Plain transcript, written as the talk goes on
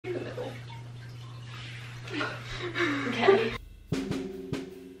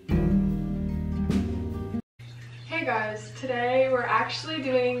guys, today we're actually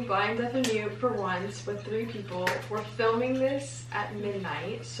doing Blind, Deaf, and Mute for once with 3 people. We're filming this at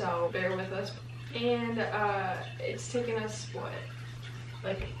midnight, so bear with us. And it's taken us, what,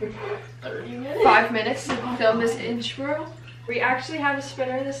 like 30 minutes? 5 minutes to film this intro. We actually have a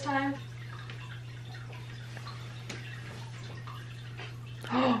spinner this time.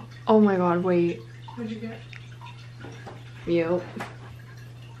 Oh my god, wait. What'd you get? Mute.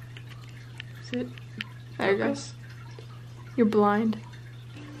 Sit. There you go. You're blind.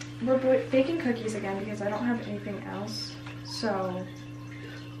 We're baking cookies again because I don't have anything else. So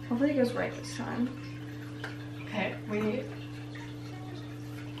hopefully it goes right this time. Okay,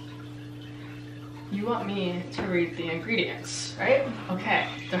 you want me to read the ingredients, right? Okay,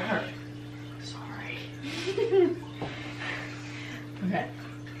 to her. Sorry. Okay.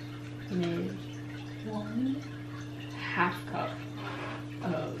 We need 1/2 cup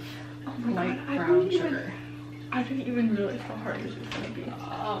of light brown sugar. I didn't even realize how hard this was gonna be.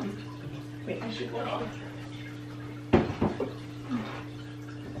 Wait, I should go.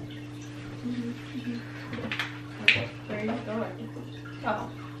 Okay, where are you going? Oh.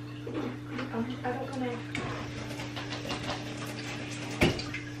 I don't wanna.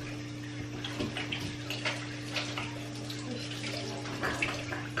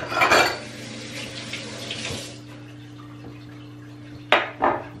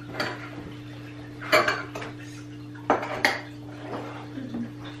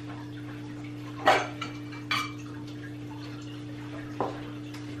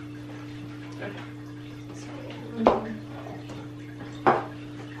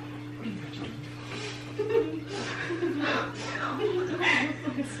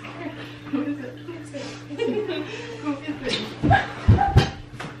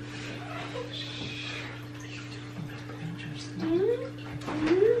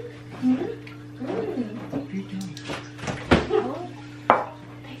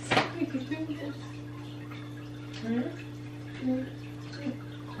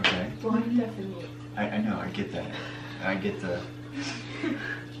 Okay. Blind, deaf, and mute. I know, I get that. I get the...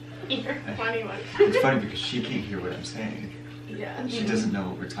 You're a funny one. It's funny because she can't hear what I'm saying. Yeah. She doesn't know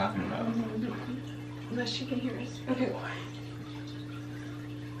what we're talking about. Unless she can hear us. Okay, why?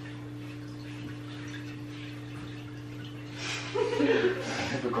 I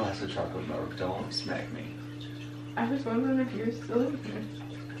have a glass of chocolate milk. Don't smack me. I was wondering if you were still in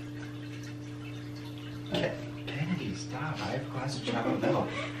here. Kennedy, stop. I have a glass of chocolate milk.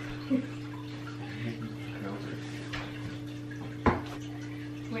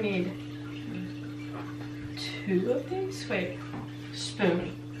 We need 2 of these. Wait,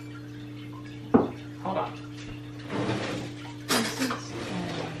 spoon. Hold on.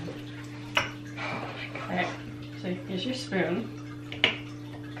 Okay, so here's your spoon.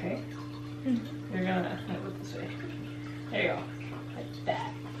 Okay, you're gonna put it this way. There you go, like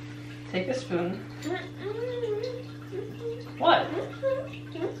that. Take a spoon. What?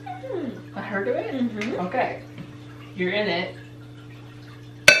 Let her do it? Okay, you're in it.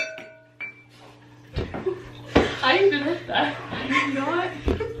 I even hit that. I'm not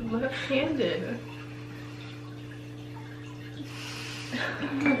left-handed.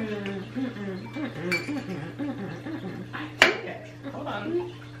 I did it. Hold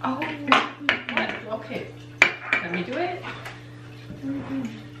on. Oh, what? Okay. Let me do it.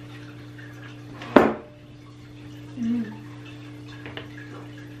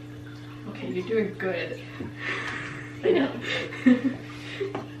 Okay, you're doing good. I know.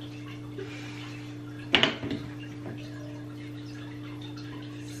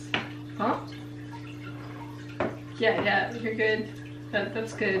 Huh? Yeah, you're good.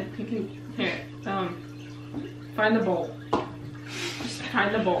 That's good. You can, here, find the bowl. Just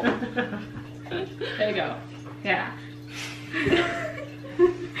find the bowl. There you go. Yeah.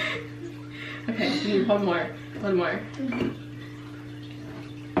 Okay, you need one more. One more.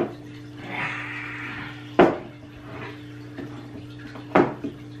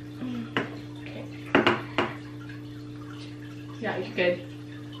 Okay. Yeah, you're good.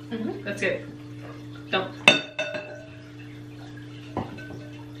 That's good. Don't.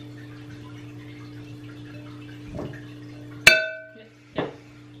 Yeah.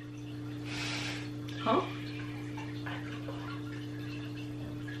 Huh?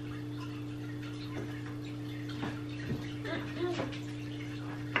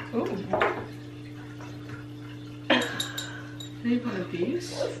 Ooh. Need one of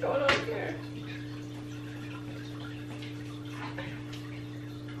these? What's going on here?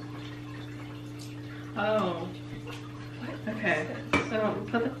 Oh. What? Okay. So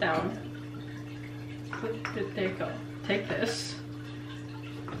put it down. There you go. Take this.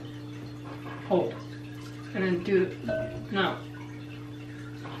 Hold. And then do, no.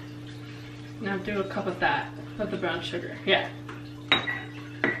 Now do a cup of that, of the brown sugar. Yeah.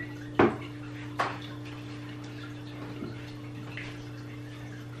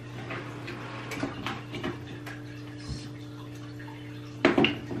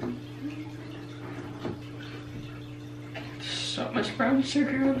 So much brown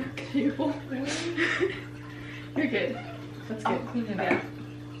sugar on the table. You're good. That's good. I'll clean it up.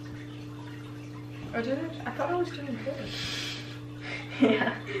 Oh, did I? I thought I was doing good.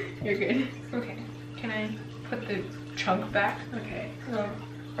 Yeah, you're good. Okay. Can I put the chunk back? Okay.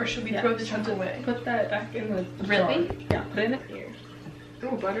 Or should we Yeah, throw the chunk away? Put that back in the Really? jar. Yeah, put it in here.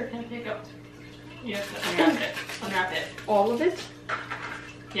 Oh, butter. And here you go. You have to unwrap it. Unwrap it. All of it?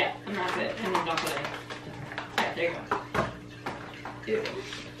 Yeah, unwrap it and then dump it in. Yeah, there you go. Ew.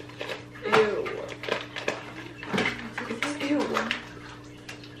 Ew. Ew.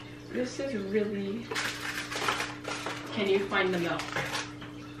 This is really... Can you find the milk?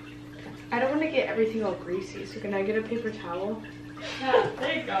 I don't want to get everything all greasy, so can I get a paper towel? Yeah,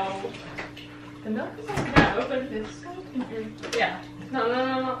 there you go. The milk is like Yeah, open this side? Yeah. No, no,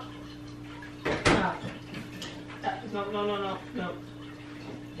 no, no. No. No, no, no, no, no.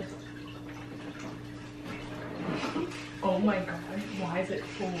 Oh my god, why is it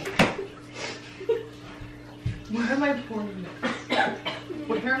full? Where am I pouring this?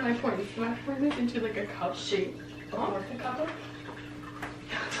 Where am I pouring this? Am I pouring this into like a cup shape? A fourth cup?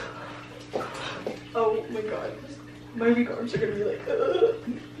 Oh my god. My weak arms are gonna be like, ugh.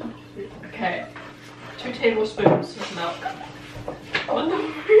 Okay. 2 tablespoons of milk. What the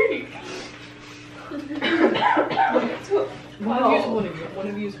freak? One of you's holding it. One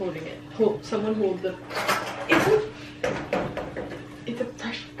of you's holding it. Someone hold the... It's a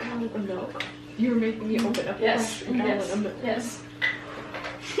fresh gallon of milk. You were making me open up a fresh gallon of milk. Yes.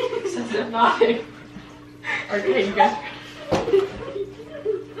 Says it nothing. Okay, you guys.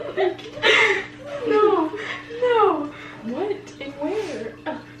 No, no. What and where?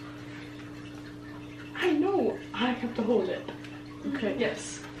 I know. I have to hold it. Okay.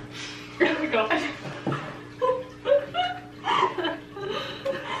 Yes. Oh my god.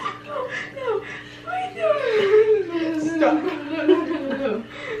 No, I know. Stop. No.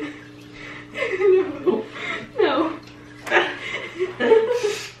 No.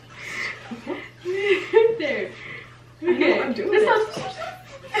 There. Okay. I'm doing it.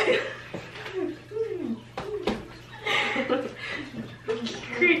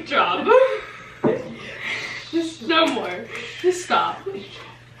 Great job. Just no more. Just stop.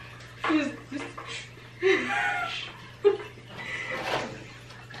 Just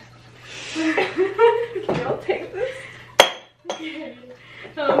Can y'all take this? okay.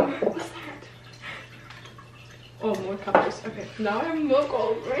 What's that? Oh, more cups. Okay. Now I have milk all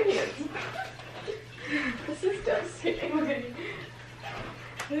over my hands. This is devastating. Okay.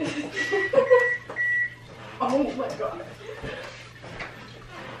 Oh my god.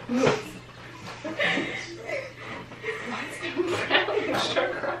 Why is there brown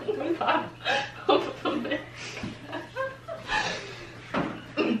sugar on the bottom of the milk?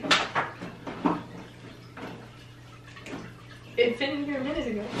 It fit in here a minute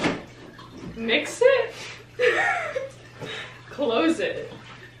ago. Mix it. Close it.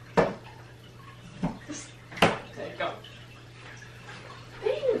 There you go.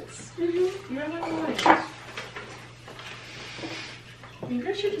 Thanks. You're not lying. You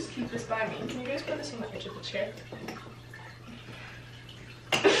guys should just keep this by me. Can you guys put this on the edge of the chair?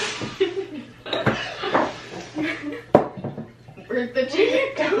 Where'd the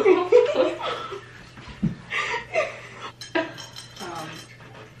chair go?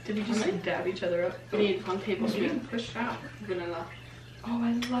 Did we just dab each other up? We need 1 You tablespoon didn't push out. vanilla. Oh,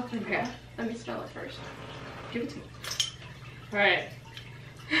 I love vanilla. Okay, let me smell it first. Give it to me. Alright.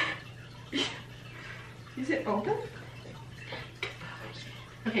 Is it open?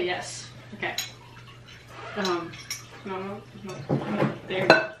 Okay, yes. Okay. No. There you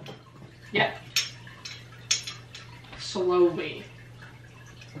go. Yeah. Slowly.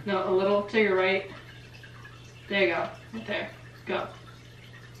 No, a little to your right. There you go. Right there. Go.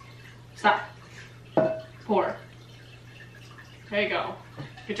 Stop. Pour. There you go.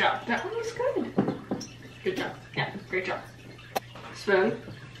 Good job. That one was good. Good job. Yeah, great job. Spoon.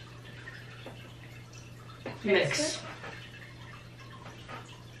 Mix.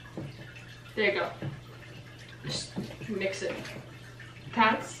 There you go. Just mix it.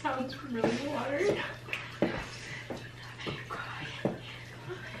 That sounds really watery.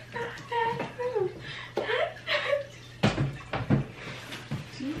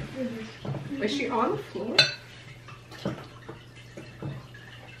 Is she on the floor?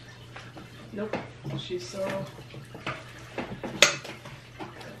 Nope. she's so.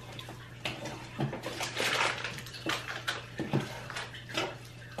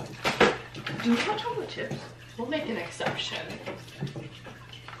 Do you want chocolate chips? We'll make an exception.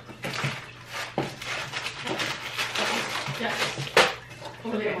 Yes.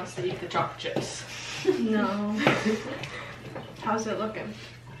 Olivia wants to eat the chocolate chips. No. How's it looking?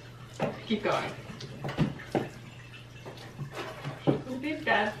 Keep going. Would it be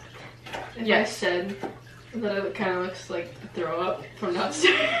bad if I said that it kind of looks like throw up from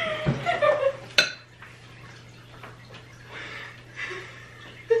downstairs?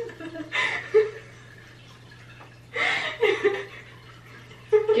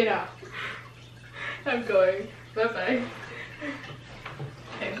 Get out. I'm going. Bye-bye.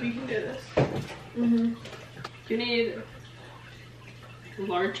 Okay, we can do this. Mm-hmm. You need a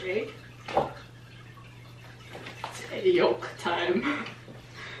large egg. It's yolk time.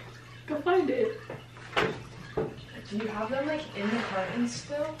 Go find it. Do you have them like in the carton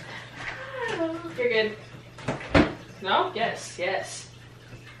still? You're good. No? Yes, yes.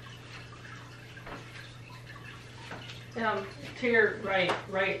 To your right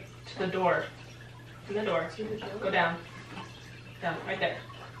to the door. In the door. Go down. Down, right there.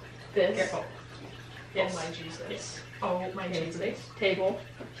 This? Careful. Yes. Oh my Jesus. Yes. Oh my Jesus. Table.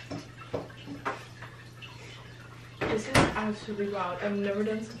 This is absolutely wild. I've never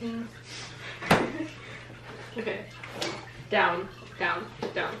done something. Okay. Down, down,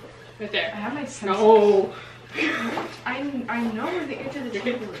 down. Right I there. have my senses. No. I know where the edge of the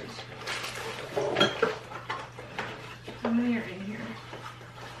table is. How many are in here?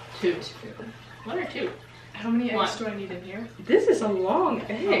 Two. One or two? How many One. eggs do I need in here? This is a long Oh,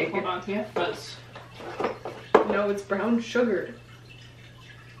 egg. hold on. Yeah, fuzz. No, it's brown sugar.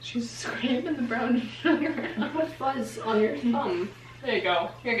 She's scraping the brown sugar. Put fuzz on your thumb. There you go.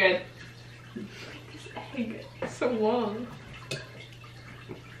 You're good. This egg is so long.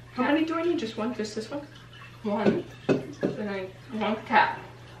 How many do I need? Just one? Just this one? One. And then one tap.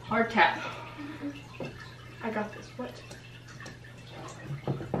 Hard tap. I got this. What?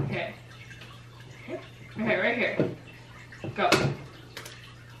 Okay. Okay, right here. Go.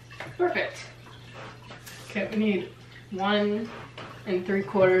 Perfect. Okay, we need 1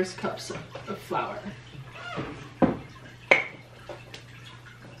 3/4 cups of flour.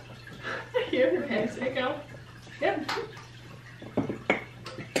 Here, okay, there you go. Yep.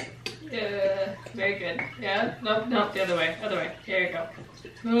 Yeah, very good. Yeah, no, the other way, Here you go.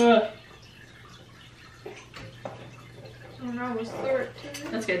 Ugh. When I was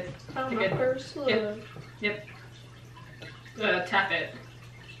 13, That's good. on You're my good. first love. Yep. Tap it.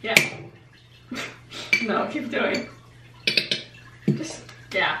 Yeah. No, keep doing. Just,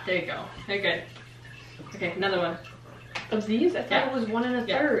 yeah, there you go. Very good. Okay, another one. Of these? I thought Yeah. it was 1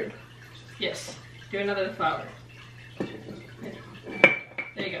 Yeah. 1/3. Yes. Do another flower. There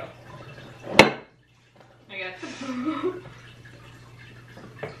you go. I got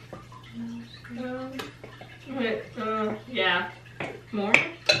wait, yeah. More?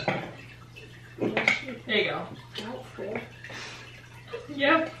 There you go. Doubtful.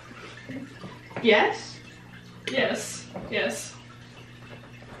 Yep. Yes? Yes. Yes.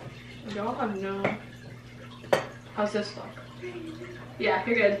 God, no. How's this look? Yeah,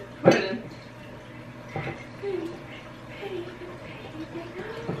 you're good. Put it in.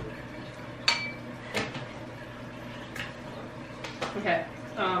 Okay.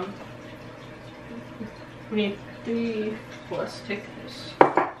 We need 3. Well, let's take this.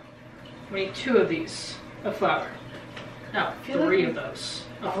 We need 2 of these of flour. No, feel 3 like of those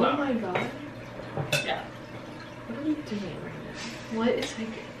Oh of flour. my god. Yeah, What are we doing right now? What is like...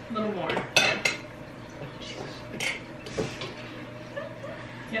 a little more.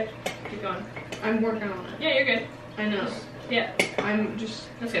 Yep. Keep going. I'm working on it. Yeah, you're good. I know. Yeah, I'm just...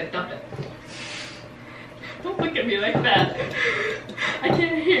 that's good. Dump it. Don't look at me like that. I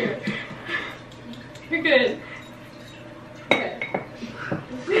can't hear. You're good. Okay.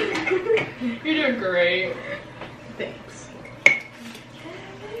 You're doing great. Thanks.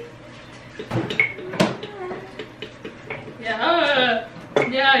 Yeah.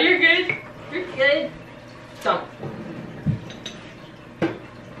 Yeah, you're good. You're good. Dump.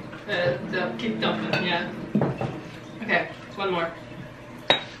 Keep dumping. Yeah. Okay. One more.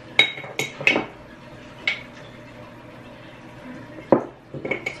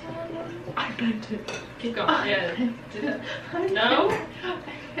 I bent it. Keep going. Yeah. Do that. No.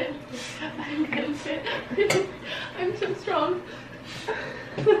 I bent it. I'm so strong.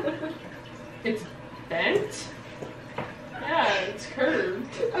 It's bent. Yeah, it's curved.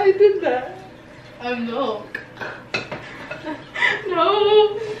 I did that. I'm milk.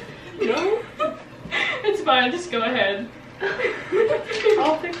 No. No. It's fine, just go ahead.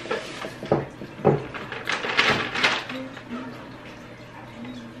 I'll fix it.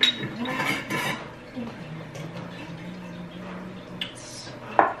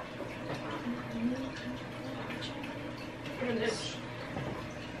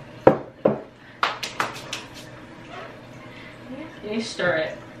 You stir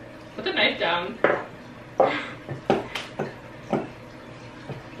it. Put the knife down. I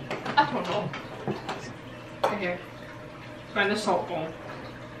don't know. Right here. Find the salt bowl.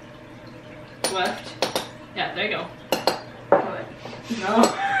 Left. Yeah, there you go. What? No.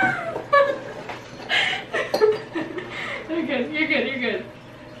 You're good, you're good, you're good.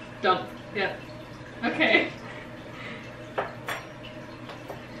 Dump. Yeah. Okay.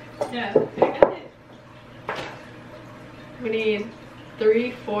 Yeah, you got it. We need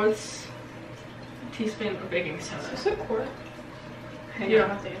 3/4 teaspoon of baking soda. Is this a quart? You don't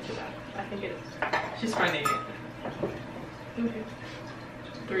have to answer that. I think it is. She's finding it. Okay.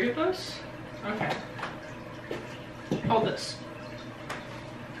 3 of those? Okay. Hold this.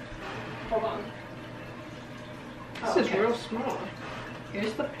 Hold on. This is real small.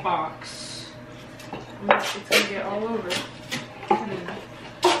 Here's the box. It's gonna get all over.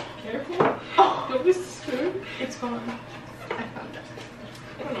 Careful. Oh, don't miss the spoon. It's gone. I found it.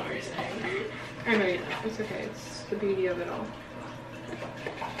 I don't know what you're saying. I know you don't. It's okay. It's the beauty of it all.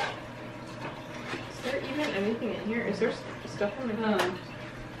 Is there even anything in here? Is there stuff in the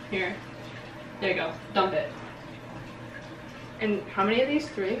Here. There you go. Dump it. And how many of these?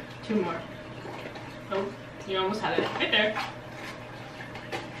 3? 2 more. Oh, you almost had it. Right there.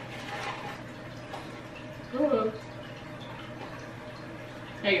 Ooh.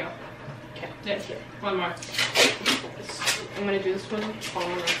 There you go. Okay. There. One more. I'm gonna do this one all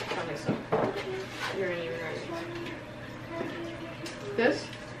around the myself. You're gonna even write this.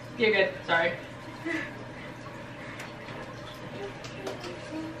 You're good. Sorry.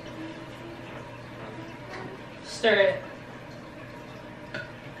 Stir it.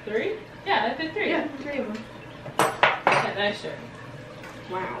 3? Yeah, I did 3. Yeah, 3 of them. Yeah, nice stir.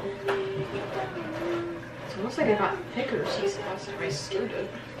 Wow. It's almost like it got thicker since the last time I stirred it.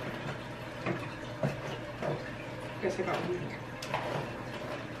 I guess I got weak.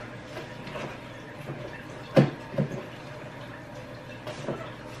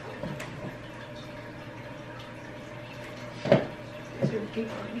 These are deep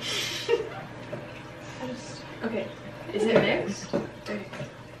on me. Okay. Is it mixed? Okay.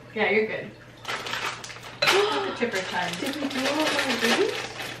 Yeah, you're good. The chipper time. Did we do all of our ingredients?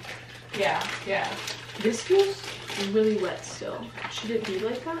 Yeah, yeah. This feels really wet still. Should it be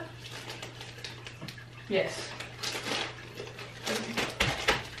like that? Yes.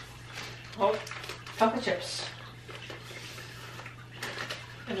 Oh, cup of chips.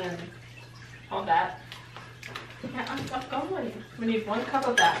 And then all that. Yeah, I'm going. We need 1 cup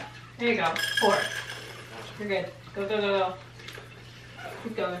of that. There you go. 4. You're good. Go, go, go, go.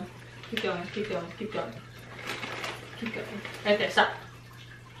 Keep going. Keep going. Keep going. Keep going. Keep going. Right there. Stop.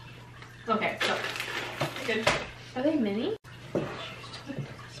 Okay, so. You're good. Are they mini?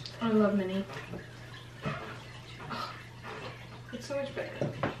 I love mini. It's so much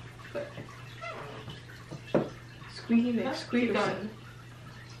better. But squeaky mix, squeaky Keep going.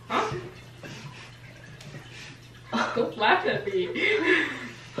 Huh? Don't laugh at me.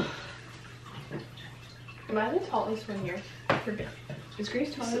 Am I the tallest one here? I forget. Is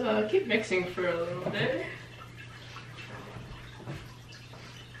Grace taller? Keep mixing for a little bit.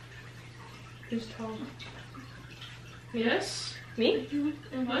 Who's tall? Yes? Me?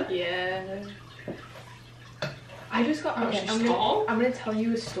 What? Yeah. I just got. Oh, Okay, she's tall? I'm gonna tell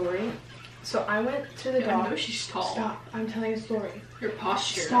you a story. So I went to the Yeah, I know doctor. she's tall. Stop! I'm telling a story. Your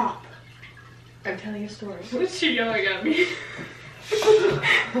posture. Stop! I'm telling a story. What is she yelling at me?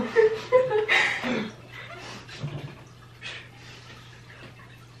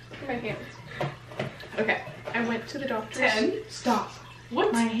 My hands. Okay, I went to the doctor. 10? Stop!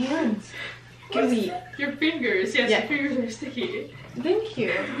 What? My hands. What Give is- me. Your fingers. Yes, Yeah. your fingers are sticky. Thank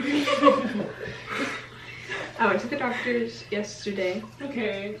you. I went to the doctor's yesterday.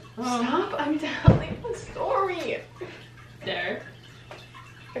 Okay. Stop! I'm telling the story. There.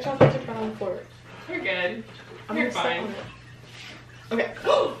 I chocolate chip on the floor. You're good. I'm You're gonna step fine. on it. Okay.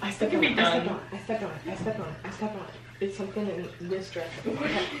 I stepped You on can it. be I stepped done. on it. I stepped on it. I stepped on it. I stepped on it. It's something in this direction.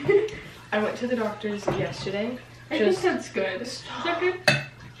 Okay. I went to the doctor's yesterday. I think that's good. Is that good?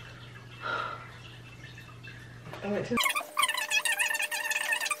 I went to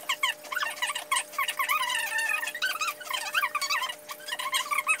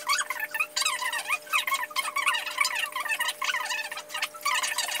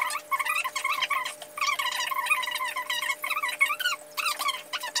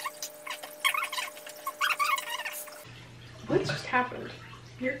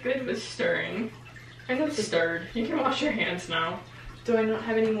You're good with stirring. I know it's stirred. You can wash your hands now. Do I not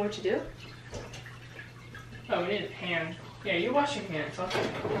have any more to do? Oh, we need a pan. Yeah, you wash your hands. Okay.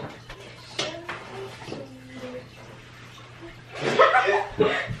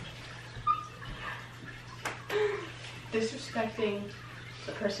 Disrespecting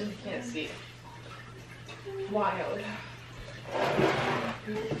the person who can't see. Wild.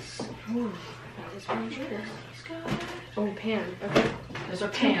 Oh, pan. Okay. Those are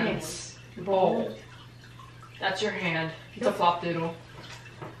pans. Bowl. That's your hand. It's a flop doodle.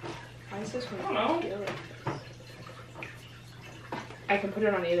 Why is this one? I don't know. feel like this? I can put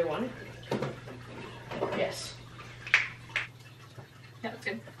it on either one. Yes. Yeah, that's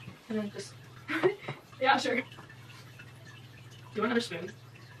good. And then just. Yeah, sure. Do you want another spoon? Do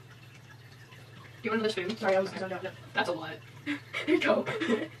you want another spoon? Sorry, I was no. That's a lot. Go.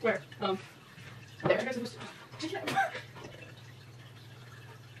 Where? There. You're supposed to.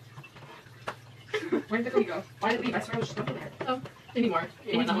 Where did the cookie go? Why did it leave? I swear I was just looking there. Oh, any more?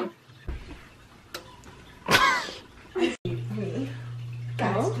 Any more? That one?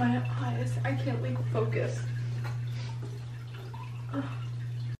 Guys, my eyes. I can't leave focus. Now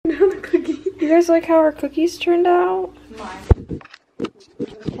the cookie. You guys like how our cookies turned out? Mine.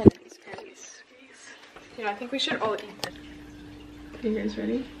 Kennedy's. You know, I think we should all eat this. You guys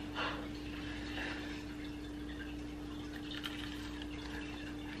ready?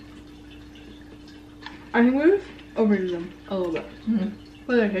 I think we've overeaten them a little bit.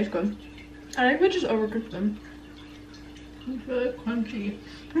 But they taste good. I think we just overcooked them. I feel like crunchy.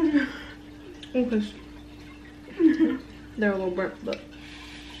 Because they're a little burnt, but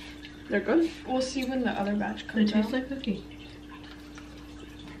they're good. We'll see when the other batch They comes taste out. like cookie.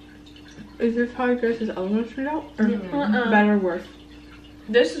 Is this how you guys' other ones turned out? Or Mm-mm. better or worse?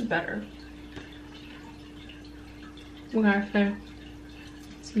 This is better. What can I say?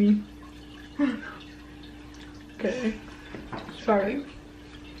 It's me. Okay. Sorry.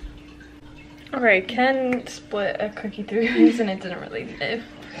 Alright, Ken split a cookie through his and it didn't really fit.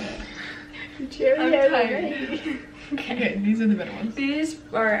 I'm tired. Okay, these are the better ones. These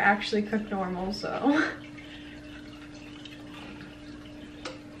are actually cooked normal, so.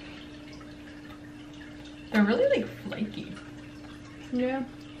 They're really like flaky. Yeah.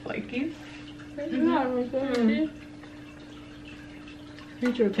 Flaky? Mm.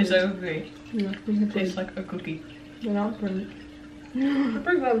 Tastes like a cookie. Yeah, Tastes like a cookie. they're not burnt. They're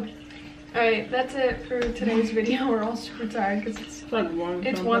pretty good. Alright, that's it for today's video. We're all super tired because it's It's like one.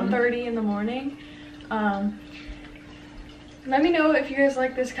 It's 1:30 in the morning. Let me know if you guys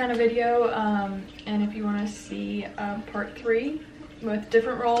like this kind of video and if you want to see part 3 with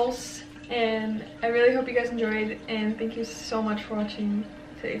different roles. And I really hope you guys enjoyed, and thank you so much for watching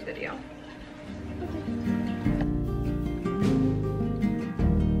today's video.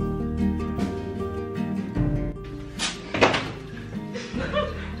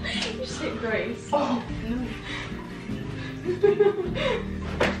 You say grace. Oh,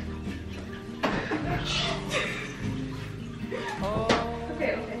 No.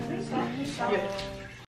 Okay, please stop. yeah.